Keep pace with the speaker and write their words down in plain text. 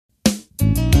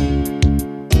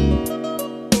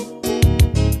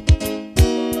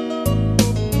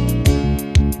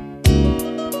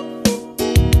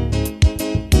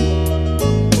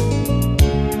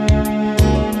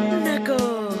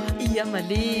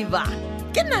diva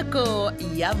ke nako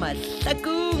ya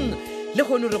Mahlakung le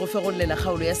gone re go fegolela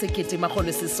kgaolo ya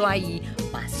 1975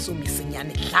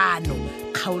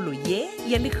 kgaolo ye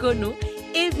ya lekgono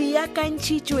e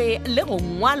beakantšhitšwe le go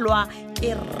ngwalwa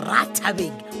ke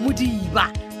Rathabeng Modiba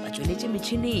ba tsweletše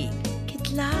metšhineng ke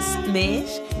class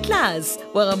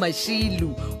wa ga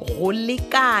Mashilu go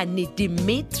lekane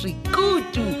Dimitri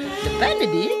Kutu le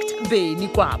Benedict Beni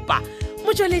Kwapa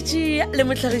motsweletši le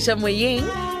mohlagiša moyeng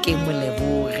ke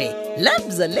Moleboge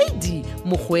Labza Lady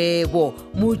Mokgwebo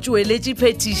motsweletši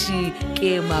phetiši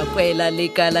ke Makwela le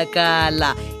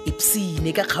Kalakala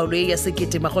ipsine ka kgaolo ya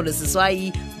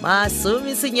 1975.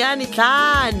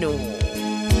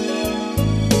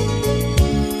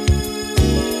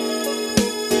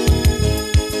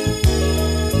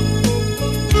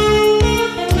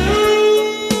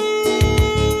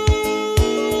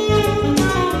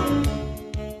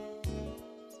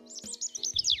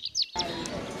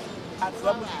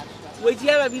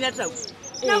 Wejia ba bina tau.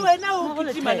 Na wena o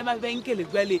kitima le mabenkele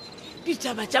gwale.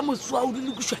 Ditaba tša moswa o di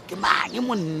lokishwa ke mang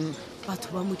monna. Batho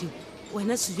ba Modimo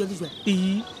wena se jwa le jwa.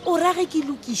 O rage ke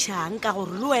lokishang ka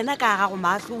gore le wena ka ga go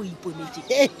mahlo o iponetse.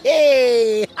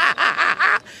 E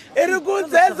re go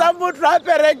tsetsa motho a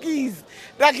perekisi.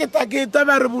 Ra kita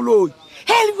ba re boloi.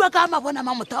 He le ka mabona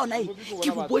ma motho ona e.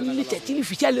 Ke bo bone le tšatši le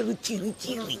fiša le re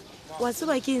tširi. Wa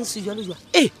tseba ke eng se jwa le jwa.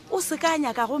 O se ka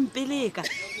nyaka go mpeleka.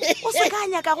 O se ka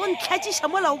nyaka go ntlhatšiša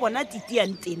mola o bona titi ya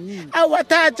nteng. A wa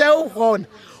tata o gona.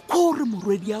 Gore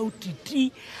morwedi ya o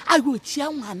titi a yo tšea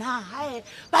ngwana hae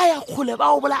ba ya kgole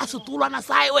ba o bola a setolwana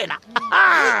sa wena.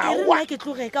 E re nna ke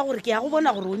tloge ka gore ke ya go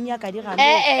bona gore o nyaka di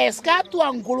gane. Ska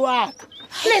tuangolo wa ka.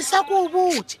 Le sa go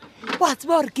botse. Wa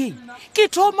tseba gore ke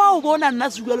thoma o bona nna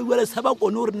se jwale sa ba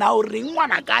kone gore na o reng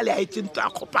ngwana ka le a etšentwa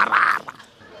go parara.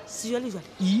 Se jwa le jwa.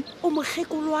 O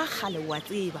mogekolo wa gale wa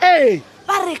tseba.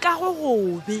 Ba re ka go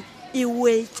gobe e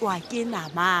wetswa ke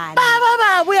namane.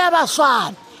 Ba boya ba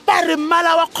swana. Ba re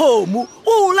mmala wa kgomo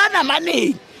o la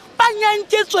namaneng. Ba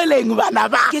nyantse tsweleng bana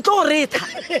ba. Ke tlo retha.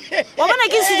 Wa bona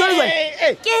ke se jwa le jwa.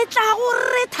 Ke tla go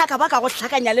retha ka ba ka go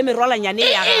hlakanya le merwalanyane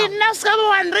ya ga. Nna ska ba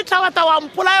wa retha wa ta wa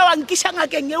mpolaya wa nkisha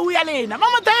ngakeng e o ya lena.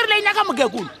 Mama thaire le nya ka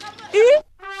mokekolo.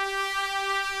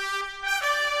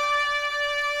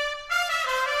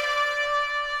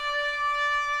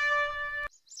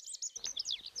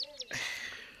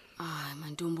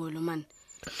 Mantombolo man.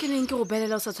 Ke neng ke go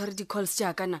belela o sa tshware di-calls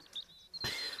tša kana.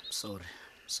 Sorry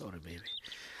baby.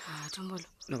 Tombolo.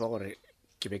 No ba gore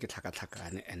ke be ke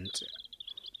tlhakatlhakane and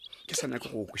ke sana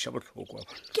ke go kwisha botlhoko wa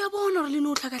bona. Ke a bona gore le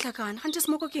no tlhakatlhakane. Gantse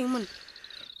smoko ke eng mona.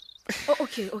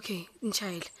 Okay,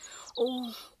 nchaile.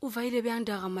 O vaile bjang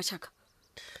daga machaka.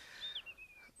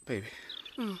 Baby.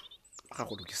 Ga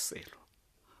go lokiselo.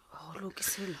 O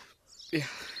lokiselo. Yeah.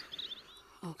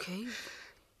 Okay.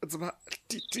 Tsaba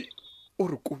titi o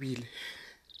re kobile.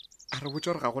 A re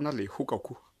botsa gore ga gona le ho ka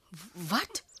ku.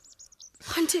 What?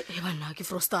 Gante e bana ke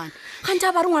frostan.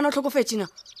 Gante ba re ngwana o tlhokofetse na.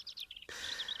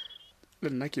 Le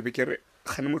nna ke be ke re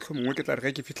gane motlho mongwe ke tla re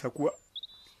ga ke fitla kwa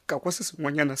ka kwa se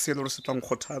sengwanyana se le re se tlang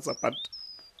khothatsa but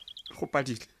go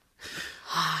padile.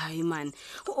 Hai man,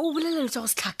 o bolela le tsa go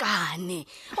setlhakane.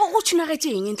 O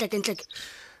tshunagetseng entleke.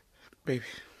 Baby.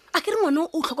 A ke re ngwana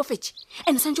o tlhokofetse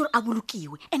ene santse gore a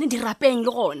bolokiwe ene di rapeng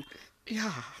le gona.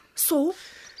 Yeah. So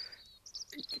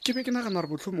ke be ke nagana re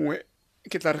botlho mongwe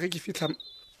ke tla re ge ke fitla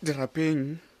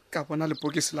dirapeng ka bona le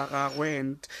pokisi la gagwe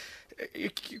and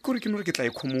kore ke nore ke tla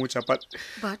ikhomotša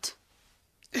but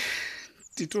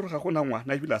ditore ga gona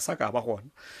ngwana ebile a sa ka ba gona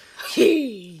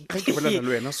ge ke bolela le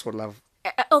wena so love.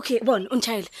 Okay bon on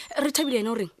child re thabile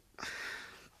ena o reng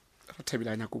re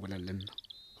thabile a nyako bolela le nna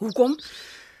o kom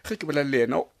ge ke bolela le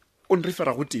yena o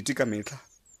nrefera go titi ka metla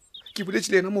ke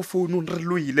boletše le yena mo founung re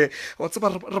loile wa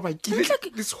tseba re bakile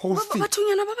this whole thing.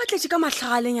 Bathonyana ba batletše ka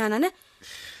mahlagalenyana ne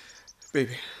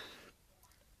baby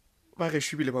ba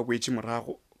gešo ebile ba boetše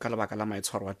morago ka lebaka la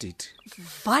maetshwaro wa titi.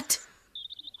 What?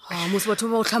 Mose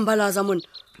batho ba o tlhambalaza monna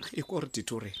e ko re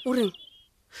titi o reng o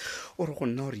re go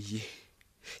nna gore ye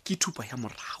ke thupa ya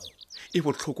morago e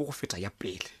botlhoko go feta ya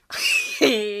pele.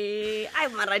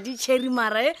 Ai mara di cherry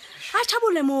mara a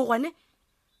thabole mo gone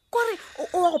kore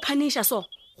o wa go phanisha so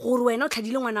gore wena o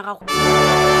tlhadile ngwana gago.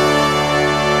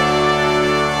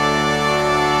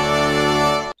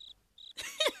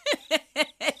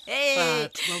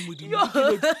 Ba Modimo ka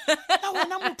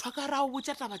wena motho ka ra o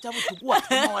botsa taba tša botlhoko wa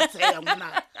thoma wa tseya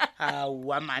mona.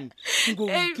 Wa man go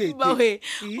ikete ba we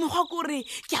mogwa kore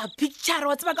ke a picture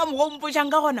wa tseba ka mogompo jang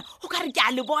ka gona o ka re ke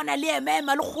a le bona le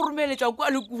emema le kgoromeletswa kwa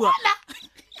le kua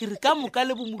ke re ka moka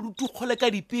le bomorutu kgole ka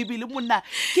dipebe le monna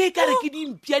ke ka re ke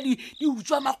dimpia di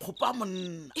utswa makgopa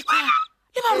monna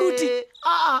le baruti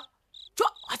jo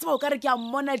a tseba o ka re ke a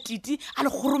mmona titi a le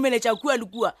goromeletša kua le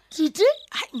kua tite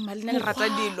ai mma lena le rata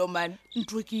dilo man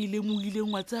ntho ke e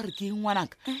lemoileng wa tsa re ke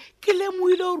ngwanaka ke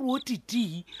lemoile gore o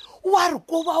titi wa re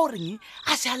ko ba goreng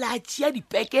a sale a tšea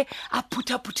dipeke a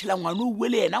phuthaphutela ngwane o bue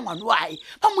le yena ngwane wae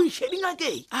ba mo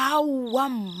išedingakeng aowa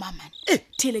mmaman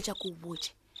theeletša ko o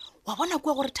botse wa bona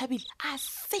kua gore Thabile a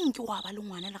senke wa ba le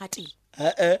ngwana le gateng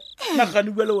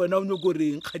nagane bjale wena o nyako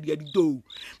reng kgadi ya ditou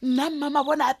nna mmama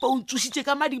bona ape o ntsositse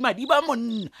ka madimadi ba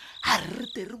monna a re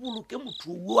te re boloke motho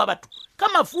o wa batho ka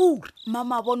mafura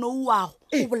mama bona o wago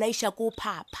o bolaiša ko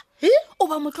phapha o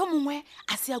ba motlho mongwe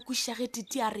a se a kwešišage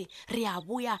titi a re re a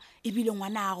boya ebile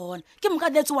ngwana a gona ke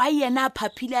mokadetse wa yena a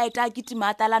phaphile a eta a ketima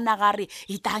a talana gare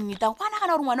etang ngwana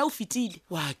gana gore ngwana o fetile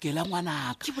wa kela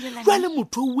ngwanaka Ke bolela jale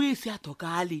motho o e se a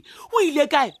thokale o ile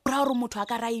kae ra gore motho a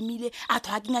ka ra emile a tho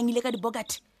a kengangile ka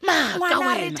dibokate Maaka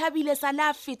ngwana re wena. Thabile sa le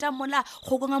a feta mola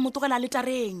kgokong a motogela le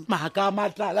tareng maaka a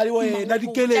matlala le wena Mama,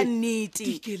 go botša nnete.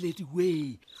 dikeledi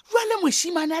we jale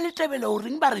mošimane a letebele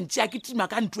goreng ba re ntse a ketima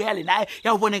ka ntho ya lena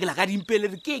ya go bonekela ka dimpele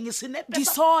re ke eng senepe di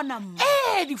sona mma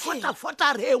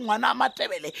difotafota re he ngwana a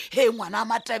matebele he ngwana a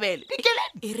matebele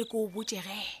dikeledi e re ko o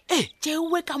botsege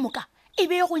tšeuwe ka moka e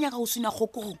be go nyaka go suna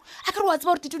kgokong a kere wa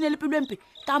tseba gore titone le pelwempe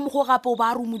ka mogo gape o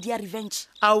ba rumodi ya revenge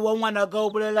aowa ngwana ka o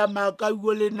bolela maaka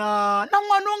uo lena na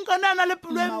ngwana o nkane a na le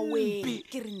pelo mawe empe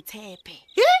ke re ntshepe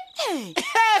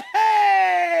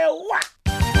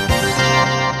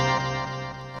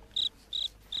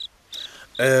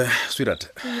sweetheart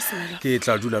ke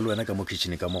tla dula le wena ka mo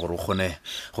kitchen ka mo gore o kgone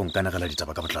go nkanagela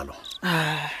ditaba ka botlalo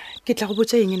ke tla go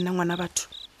botsa eng nna ngwana batho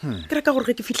ke reka gore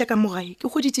ge ke fitlha ka mogae ke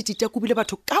goditse tite a kobile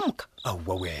batho ka moka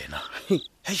aowa wena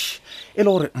e le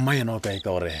gore mma yena o kae ka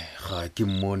gore ga ke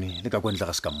mmone le ka kwa ntle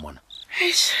ga se ka mmona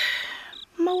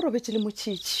mma o robetse le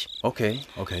motšhitšhi okay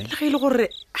le ge e le gore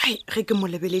ai ge ke mo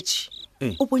lebeletše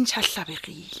Eh. o bontšha a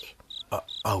tlhabegile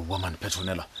aowa man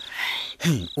petronela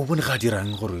o bone ga a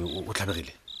dirang gore o tlhabegile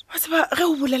wa tseba ge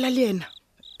o bolela le ena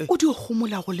o di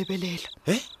gomola go lebelela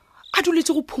a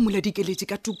duletse go phumola dikeletši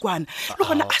ka tukwana le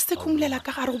gona a se khomolela ka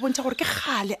gare go bontšha gore ke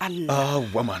gale a lla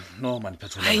aowa man no man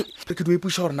petronela re ke do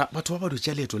epuša gorena batho ba ba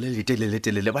dutša leeto le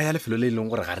letelele ba ya lefelo le e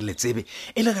leng gore ga re le tsebe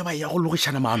e le ge ba ya go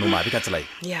logišana maano mabe ka tsela e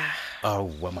ya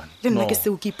aowa man le nna no. ke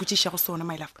seo ke ipotšišago sona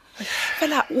my love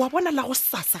fela wa bona la go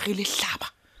sasa ge le hlaba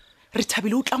re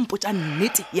Thabile o tla mpotša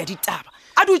nnete ya ditaba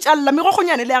a dutšalela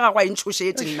megogonyane le ya gago a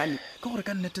entšhošetse nnane ka gore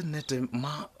ka nnete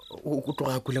ma o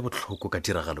tloga a kule botlhoko ka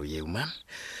tiragalo yeo man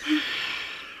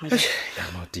ya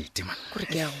no tite man kore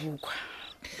ke ya gokwa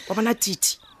wa bona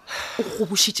titi o go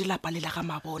bošitše lapa le la ga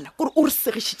mabona kore o re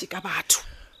segišitše ka batho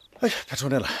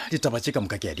petronela ditaba tše ka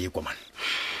moka ke ya di ekwa man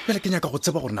pele ke nyaka go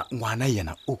tseba gorena ngwana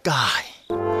yena o kae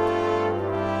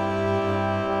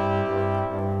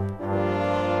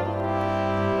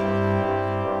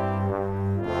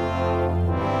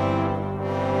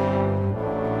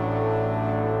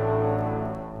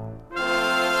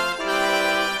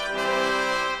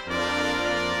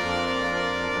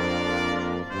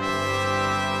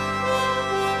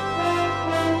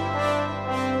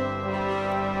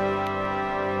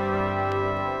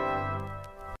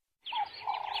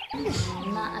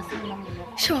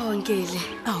shonkele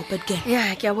ao petke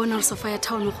ya ke a bona gore sofa ya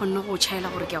town o kgonne go tšhaela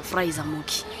gore ke a frisa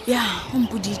moki ya o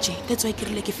mpoditše that's why ke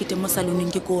rile ke fete mo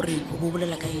saloneng ke ko gore o bo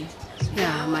bolela ka eng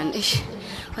ya man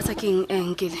wa tsa keng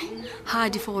nkele ha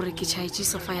di fo gore ke tšhaetse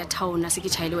sofa ya town a se ke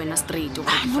tšhaele wena straight gore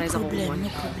ke no frisa go problem bona no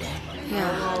problem ya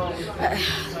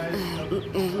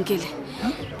nkele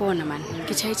bona man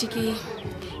ke tšhaetse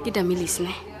ke Damilis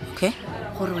ne okay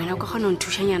gore wena o ka kgona go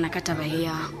nthušanyana ka taba e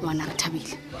ya ngwana re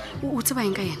Thabile o tseba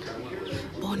eng ka yena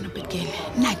bona petkele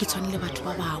nna ke tshwane le batho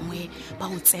ba bangwe ba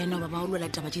go tsena ba ba o lwela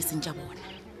taba tše seng tša bona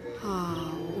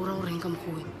o ra goreng ka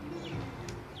mokgowe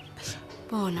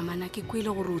bona mana ke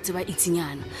kwele gore o tseba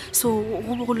itsinyana so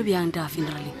go bo go le bjang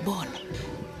dafinrale bona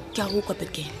ke a go kwa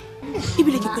petkele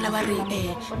ebile ke kwela ba re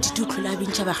tite o tlhola a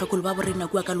bintšha bagekolo ba borena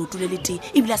kua ka lotu le le tee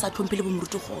ebile a sa tlhompele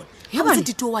bomoruti gona Ya ga botse bana.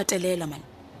 tite o wa telela man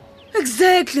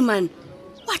exactly man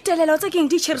wa telela o tsa keng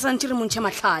di cherisantše re montšhe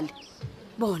matlhale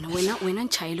bona wena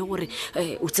ntšhaele gore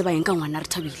o tseba eng ka ngwana re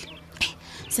Thabile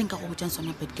se nka go botsang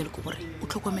sona petkele ko gore o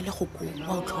tlhokomele kgokong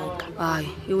wa o tlhoka ai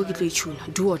eo ke tlo itšhuna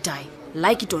do or die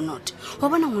like it or not wa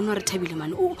bona ngwana wa re Thabile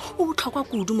mane o botlhokwa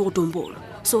kudu mo go tombolo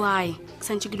so ai ke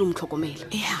santse ke di mo tlhokomela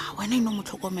ya wena eno mo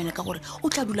tlhokomele ka gore o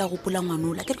tla dula a gopola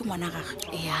ngwanola ke re ke ngwana gage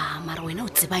ya mara wena o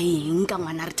tseba eng ka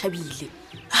ngwana re Thabile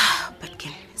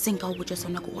petkele se nka go botsa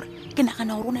sona ke gore ke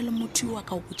nagana gore o na le motho yo a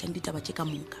ka go botsang ditaba tše ka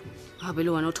moka gape le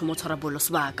wena o thomo o tshwara bolo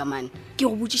sebaka mane ke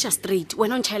go botsiša straight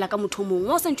wena o ntšhaela ka motho o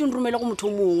mongwe o santse o nromele go motho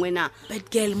o mongwe na but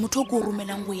girl motho o ke o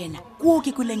romelang go yena ko o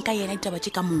ke kweleng ka yena ditaba tše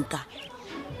ka moka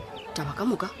taba ka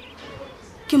moka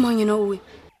ke mang yena owe?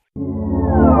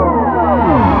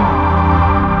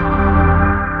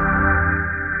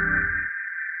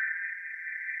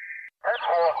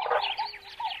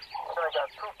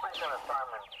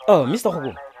 Oh, Mr.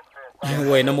 Khokong.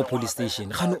 Wena mo police station.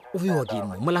 Gano o bewa ke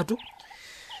mo molato?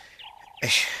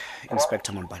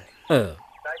 Inspector Mampane.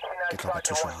 Ke tlhoka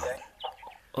thuso ya gago.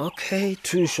 Okay,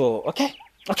 thuso. Okay.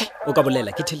 O ka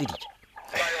bolela ke theleditse.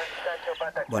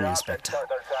 Bona Inspector.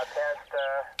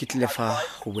 Ke tlile fa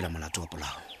go bula molato wa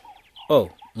polao. Oh,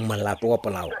 molato wa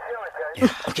polao.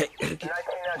 Okay.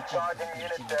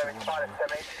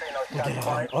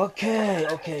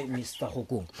 Okay, Mr.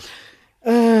 Khokong.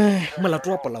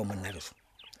 Molato wa polao monna leso.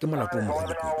 Ke molato o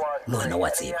mogolo kudu. Le wena wa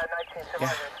tseba.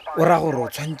 O ra gore o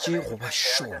tshwantse go ba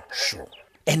sure.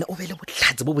 Ene o bele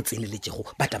botlhatse bo botseneletsego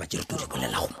ba taba tse re tlo di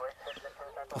bolelago.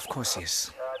 Of course,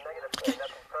 yes.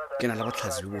 Ke na le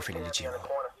botlhatse bo feleletsego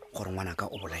gore ngwana ka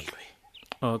o bolailwe.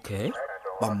 Okay.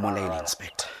 Ba mmolaile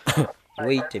Inspector.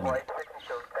 Wait a minute.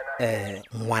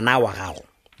 Ngwana wa gago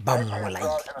ba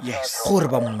mmolaile. Yes. Gore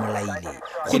ba mmolaile.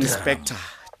 Inspector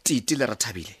Titi le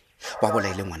Rathabile ba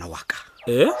bolaile ngwana wa ka.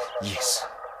 Yes.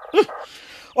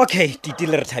 Okay, Titi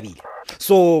le Rathabile.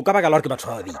 So ka baka la gore ke batho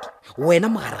ba babedi. Wena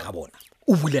mogare ga bona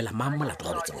o bulela mang molato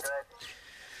ga botsebotse?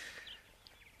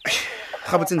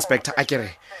 Ga botse Inspector a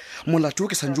kere molato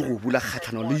ke santse go bula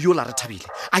kgatlhano le yo la Rathabile.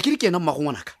 A ke re ke ena mmago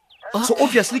ngwanaka. So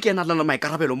obviously ke ena la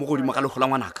maikarabelo mo godimo ga le gola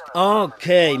ngwanaka.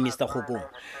 Okay, Mr. Khokong.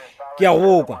 Ke a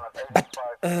go kwa. But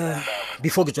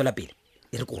before ke tswela pele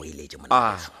e re go iletse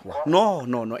mona.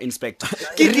 No, Inspector.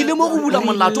 Ke rile mo go bula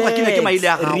molato ga ke na ke maile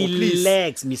ya gago, please.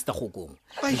 Relax, Mr. Khokong.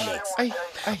 Relax.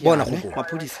 Bona Khokong.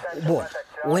 Mapodisa. Bona,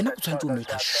 wena o tshwantse o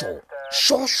make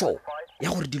sure ya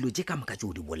gore dilo tse ka moka tse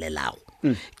o di bolelago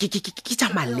ke tsa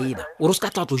maleba o re se ka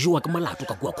tla tlo jewa ke molato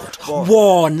ka kua khotho.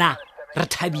 Bona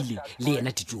Rathabile le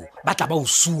yena Tito ba tla ba o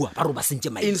sua ba ro ba sentse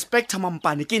maele. Inspector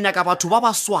Mampane ke nyaka batho ba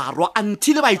ba swarwa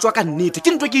until ba itswa ka nnete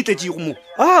ke ntwe ke itletse go mo.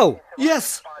 Oh,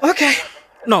 yes. Okay.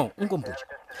 No, nkompotse.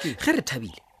 Ge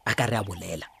Rathabile a ka re a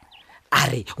bolela a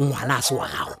re ngwana a se wa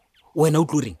gago wena o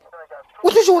tlo reng o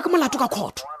tlo jewa ke molato ka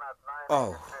khotho.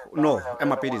 Oh, no,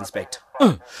 pedi Inspector.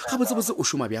 Ga botse o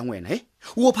shuma bjang wena,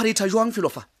 o operator jwang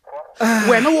filofa?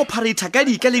 Wena o operator ka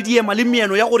di le diema le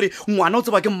meeno ya gore ngwana o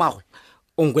tseba ke mmagwe.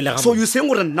 O nkwele ga So you saying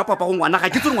gore nna papa go ngwana ga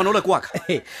ke tsore ngwana o le kwa ka?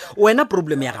 Wena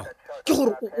problem ya gago ke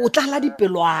gore o tlala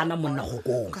dipelwana monna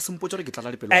Khokong. Ka sempotse re ke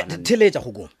tlala dipelwana. Theletsa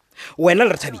Khokong. Wena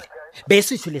le Rathabile be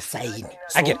se tshwele sign.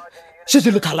 A ke se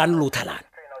se le thalane lo thalane.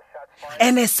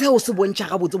 Ene seo se bontšha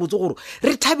ga botsebotse gore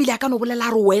Rathabile a ka no bolela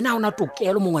re wena o na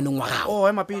tokelo mo ngwaneng wa gago.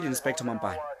 Oh, pedi Inspector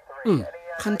Mampane.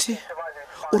 Khanti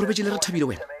o rebetse le Rathabile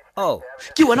wena. Oh,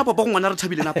 ke wena papa go ngwana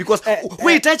Rathabile na because o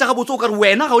itaetsa ga botse o ka re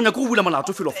wena ga o nya go bula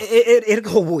molato felo. e re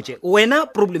go botse wena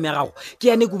problem ya gago ke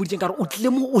ya ne go butseng ka re o tlile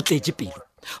mo o tletse pelo.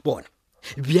 Bona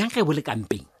bjang ge bole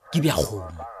kampeng ke bja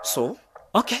kgomo. So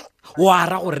okay wa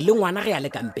ra gore le ngwana ge ya le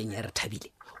kampeng ya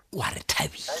Rathabile wa re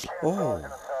thabile. Oh,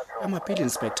 pedi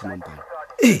Inspector Mampane.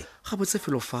 Ga botse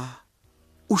felo fa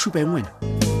o shupa eng wena?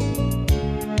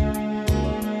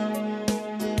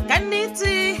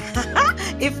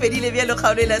 E fedile bjalo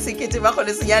kgaolo la sekete ba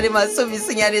kgole senyane masomi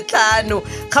senyane tlhano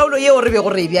kgaolo yeo re be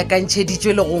gore e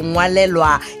bjakantšheditšwe le go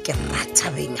ngwalelwa ke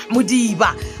Rathabeng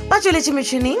Modiba ba tsweletše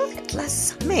metšhineng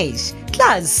Class Mesh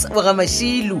Class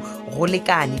Bogamashilo go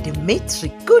lekane Dimitri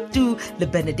Kutu le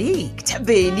Benedict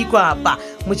Beni Kwapa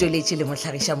motsweletši le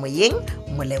mohlagiša moyeng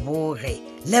Moleboge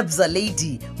Lebza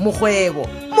Lady Mokgwebo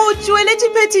motsweletši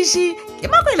phetiši ke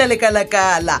Makwela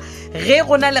Lekalakala. Ge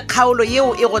go na le kgaolo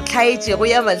yeo e go tlhaetšego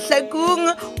ya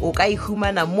Mahlakung o ka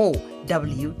ihumana mo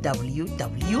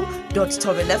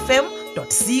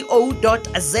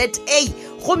www.tobelfm.co.za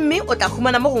gomme o tla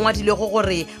humana mo go ngwadilego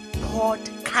gore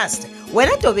podcast.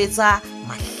 Wena tobetsa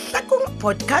Mahlakung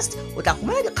podcast o tla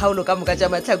humana dikgaolo ka moka tša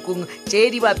Mahlakung tše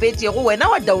di bapetšego wena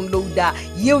wa downloada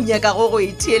yeo nyakago go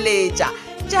itheeletša.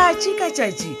 Tšatši ka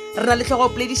tšatši re na le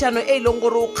tlhogopoledišano e leng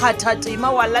gore o kgatha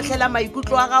tema wa lahlela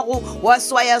maikutlo a gago wa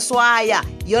swaya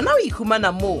yona o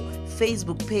ihumana mo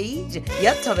Facebook page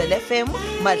ya Thobel FM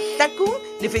Mahlakung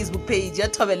le Facebook page ya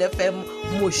Thobel FM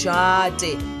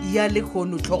Mošate ya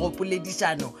lekgono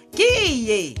tlhogopoledišano ke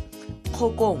ye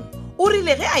Khokong o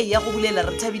rile ge a ya go bulela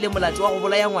Rathabile molato wa go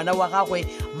bolaya ngwana wa gagwe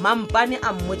mampane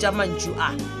a mmotša mantšu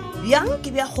a bjang ke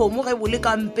bja kgomo ge bole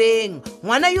kampeng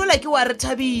ngwana yola ke wa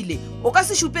Rathabile o ka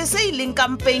se šupe se ileng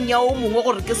kampeng ya o mongwe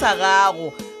gore ke sa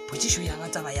gago potšišo ya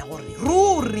bataba ya gore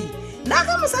ruri na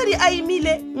ga mosadi a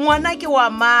imile ngwana ke wa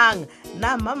mang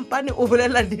na mampane o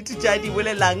bolela nnete tša di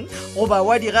bolelang goba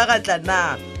wa di gagatla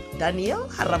na Daniel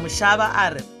Haramoshaba a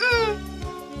re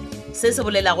se se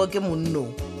bolelago ke monno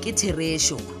ke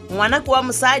Theresho ngwana ke wa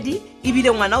mosadi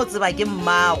ebile ngwana o tseba ke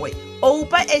mmagwe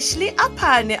oupa Ashley a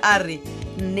phane a re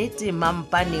nnete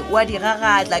Mampane wa di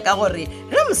gagatla ka gore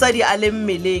ge mosadi a le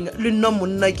mmeleng le nno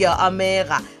monna ke a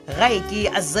amega gae ke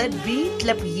a ZB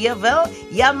Clap Yevel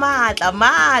ya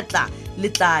maatla le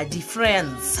tla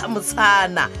difference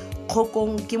motshana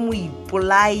kgokong ke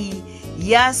moipolai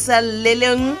ya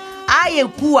saleleng a ye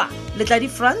kua le tla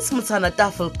difference motshana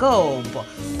Tafelkompo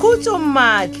khutso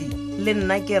matli le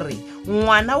nna ke re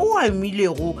ngwana o a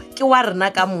milego ke wa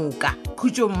rena ka moka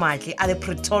khutso matli a le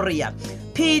Pretoria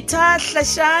Peter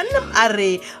Hlashan a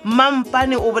re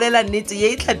Mampane o bolela nnete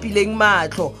ye itlhapileng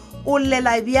matlo o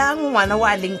lela bjang ngwana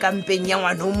wa leng kampeng ya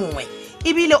ngwana o mongwe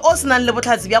ebile o senang le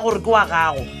botlhatsi bja gore ke wa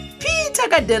gago Peter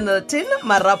ka Denelton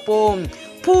marapong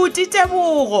Phuti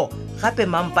Tebogo gape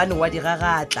Mampane wa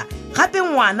digagatla gape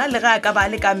ngwana le ga ka ba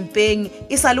le kampeng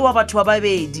e sa le wa batho ba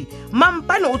babedi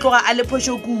Mampane o tloga a le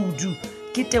phosho kudu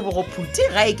ke Tebogo Phuti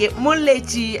ga e ke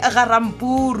moletši ga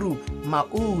Rampuru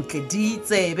mautle di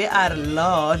tsebe a re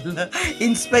lol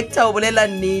inspector o bolela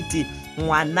nnete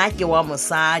ngwana ke wa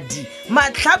mosadi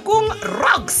Mahlakung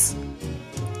rocks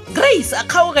Grace a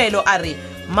kgaogelo a re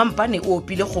Mampane o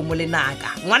opile kgomo le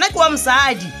naka ngwana ke wa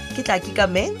mosadi ke tla ke ka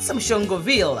Mens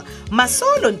Mshongoville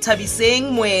Masolo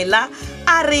Nthabiseng Moela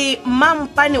a re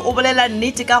Mampane o bolela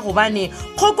nnete ka gobane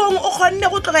kgokong o kgonne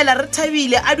go tlogela re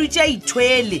Thabile a dutse a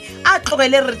ithwele a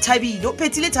tlogele re Thabile o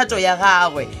phethile thato ya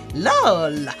gagwe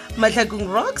lol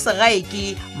Mahlakung rocks ga e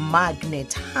ke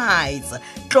magnetize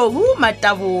Tlou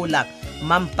Matabola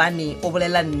Mampane o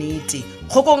bolela nnete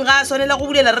kgokong ga a swanela go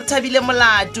bulela re Thabile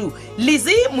molatu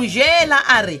Lizzy Mojela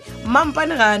a re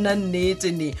Mampane ga ana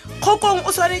nnete ne kgokong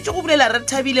o swanetše go bulela re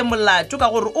Thabile molatu ka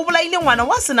gore o bolaile ngwana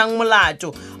wa senang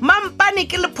molatu Mampane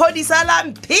ke lephodisa la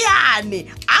Mpheane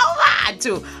ao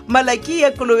batho Malaki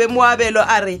ya Kolobe Moabelo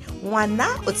a re ngwana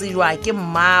o tsejwa ke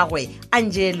mmagwe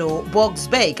Angelo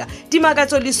Boxberg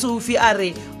Dimakatso le Sufi a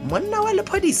re monna wa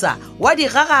lephodisa wa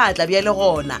digagatla bja le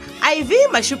gona Ivy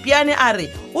Mashupiane a re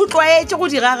o tlwaetše go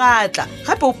digagatla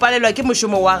gape o palelwa ke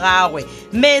mošomo wa gagwe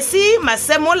Messi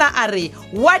Masemola a re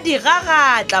wa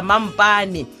digagatla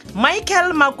Mampane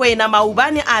Michael Makwena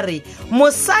Maubane a re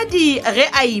mosadi ge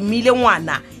a imile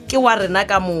ngwana ke wa rena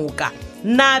ka moka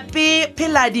Nape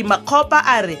Pheladi Makgopa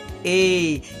a re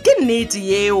ke nnete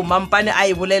yeo Mampane a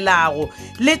e bolelago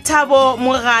Lethabo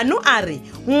Mogano a re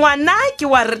ngwana ke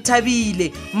wa re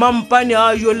Thabile Mampane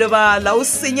a yo lebala o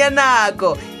senya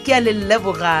nako ke a le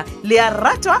leboga le a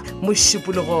ratwa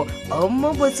mošupologo o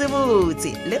mo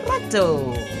botsebotse le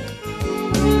rato